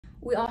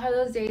We all have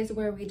those days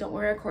where we don't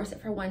wear a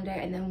corset for one day,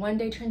 and then one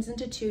day turns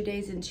into 2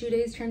 days, and 2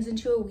 days turns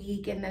into a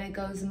week, and then it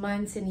goes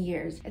months and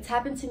years. It's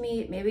happened to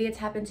me, maybe it's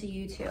happened to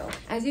you too.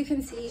 As you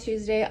can see,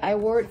 Tuesday, I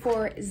wore it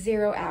for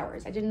 0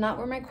 hours. I did not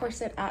wear my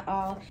corset at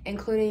all,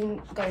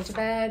 including going to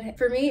bed.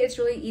 For me, it's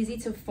really easy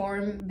to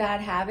form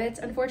bad habits,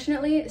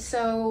 unfortunately,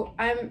 so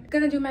I'm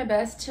gonna do my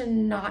best to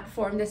not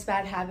form this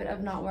bad habit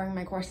of not wearing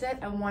my corset.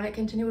 I want to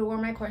continue to wear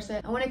my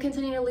corset. I want to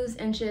continue to lose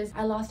inches.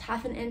 I lost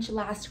half an inch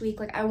last week.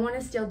 Like, I want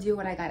to still do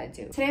what I gotta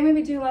do. Today I'm gonna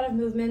be doing a lot of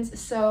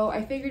movements, so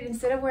I figured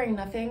instead of wearing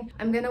nothing,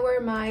 I'm gonna wear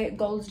my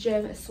Gold's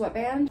Gym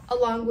sweatband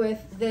along with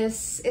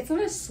this. It's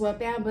not a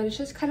sweatband, but it's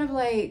just kind of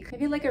like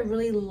maybe like a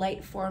really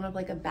light form of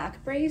like a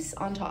back brace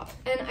on top.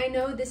 And I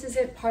know this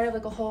isn't part of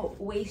like a whole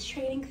waist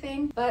training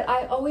thing, but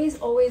I always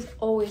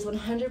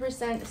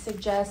 100%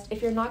 suggest,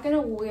 if you're not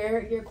gonna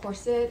wear your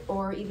corset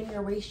or even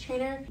your waist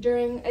trainer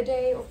during a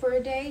day or for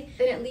a day,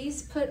 then at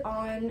least put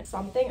on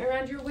something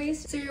around your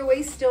waist so your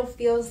waist still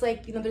feels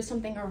like, you know, there's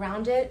something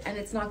around it and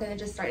it's not gonna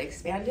just start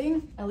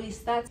expanding. At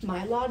least that's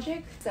my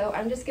logic. So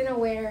I'm just gonna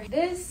wear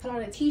this, put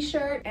on a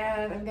t-shirt,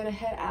 and I'm gonna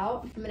head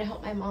out. I'm gonna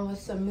help my mom with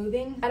some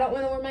moving. I don't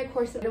want to wear my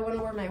corset, I don't want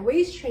to wear my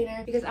waist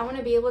trainer because I want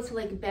to be able to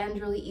like bend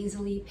really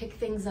easily, pick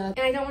things up,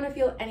 and I don't want to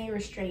feel any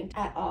restraint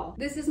at all.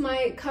 This is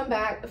my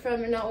comeback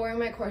from not wearing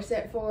my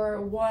corset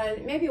for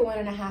maybe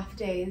 1.5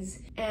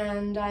 days,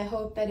 and I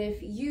hope that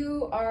if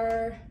you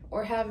are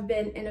or have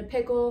been in a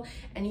pickle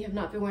and you have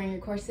not been wearing your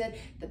corset,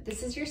 that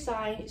this is your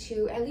sign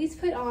to at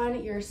least put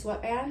on your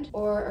sweatband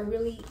or a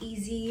really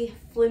easy,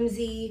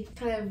 flimsy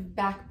kind of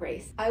back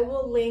brace. I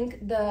will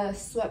link the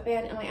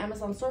sweatband in my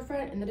Amazon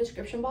storefront in the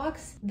description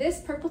box. This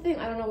purple thing,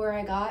 I don't know where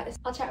I got.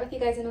 I'll chat with you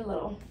guys in a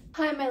little.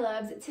 Hi my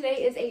loves,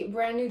 today is a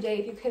brand new day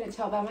if you couldn't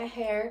tell by my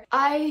hair.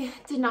 I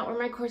did not wear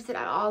my corset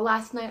at all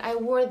last night. I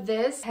wore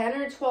this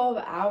 10 or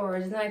 12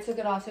 hours and then I took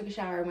it off, took a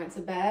shower, and went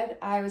to bed.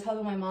 I was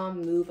helping my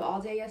mom move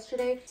all day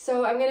yesterday,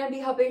 so I'm gonna be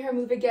helping her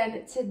move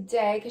again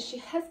today because she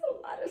has a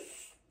lot of stuff.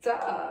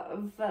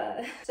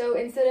 So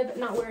instead of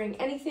not wearing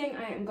anything,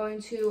 I am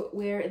going to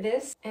wear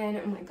this.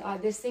 And oh my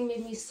god, this thing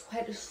made me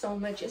sweat so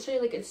much yesterday.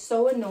 Like, it's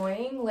so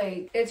annoying.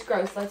 Like, it's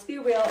gross, let's be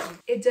real.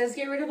 It does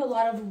get rid of a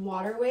lot of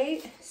water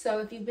weight, so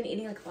if you've been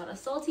eating like a lot of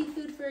salty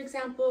food, for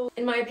example,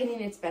 in my opinion,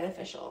 it's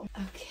beneficial.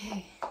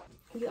 Okay,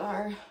 we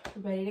are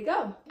ready to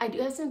go. I do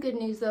have some good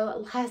news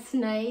though. Last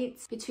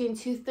night between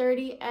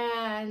 2:30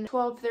 and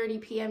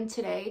 12:30 p.m.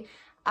 today,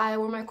 I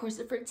wore my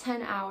corset for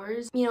 10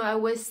 hours. You know, I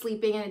was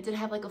sleeping and it did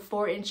have like a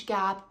 4-inch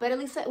gap, but at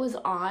least it was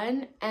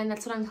on, and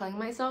that's what I'm telling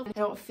myself. I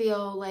don't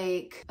feel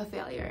like a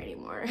failure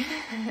anymore.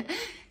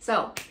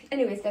 So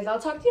anyways guys, I'll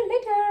talk to you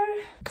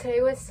later.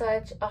 Today was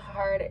such a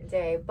hard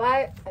day,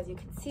 but as you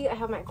can see, I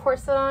have my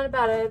corset on,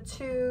 about a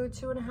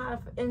 2.5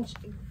 inch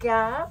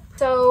gap.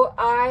 So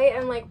I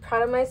am like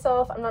proud of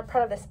myself. I'm not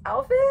proud of this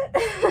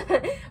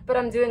outfit, but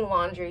I'm doing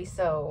laundry,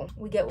 so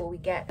we get what we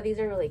get. These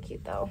are really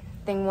cute though.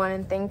 Thing 1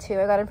 and thing 2,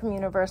 I got them from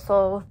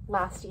Universal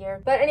last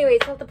year. But anyway,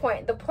 it's not the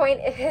point. The point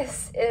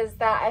is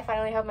that I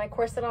finally have my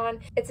corset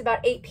on. It's about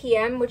 8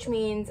 p.m., which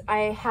means I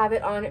have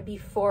it on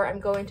before I'm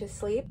going to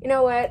sleep. You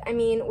know what? I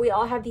mean, we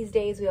all have these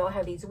days, we all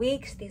have these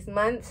weeks, these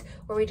months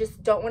where we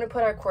just don't want to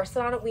put our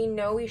corset on. We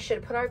know we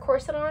should put our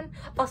corset on.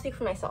 I'll speak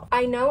for myself.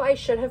 I know I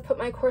should have put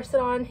my corset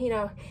on, you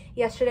know,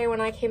 yesterday when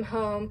I came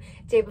home,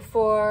 day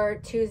before,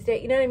 Tuesday,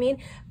 you know what I mean?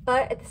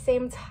 But at the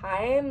same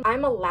time,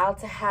 I'm allowed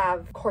to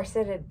have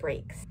corseted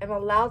breaks. I'm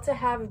allowed to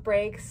have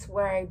breaks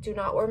where I do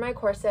not wear my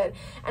corset,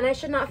 and I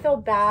should not feel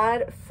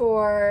bad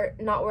for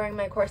not wearing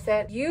my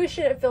corset. You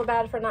shouldn't feel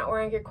bad for not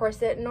wearing your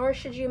corset, nor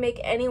should you make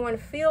anyone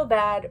feel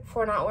bad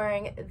for not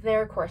wearing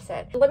their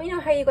corset. Let me know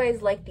how you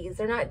guys like these.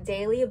 They're not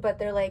daily, but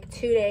they're like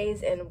 2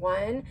 days in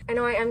one. I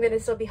know I am gonna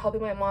still be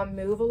helping my mom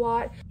move a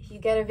lot. If you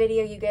get a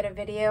video, you get a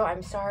video.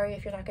 I'm sorry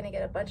if you're not gonna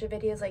get a bunch of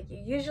videos like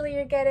you usually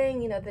are getting,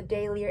 you know, the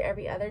daily or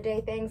every other day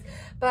things.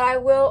 But I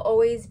will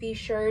always be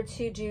sure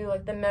to do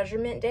like the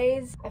measurement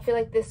days. I feel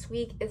like this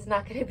week is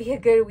not going to be a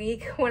good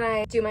week when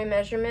I do my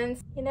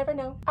measurements. You never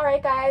know. All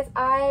right guys,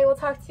 I will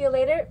talk to you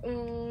later.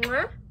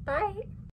 Mwah. Bye.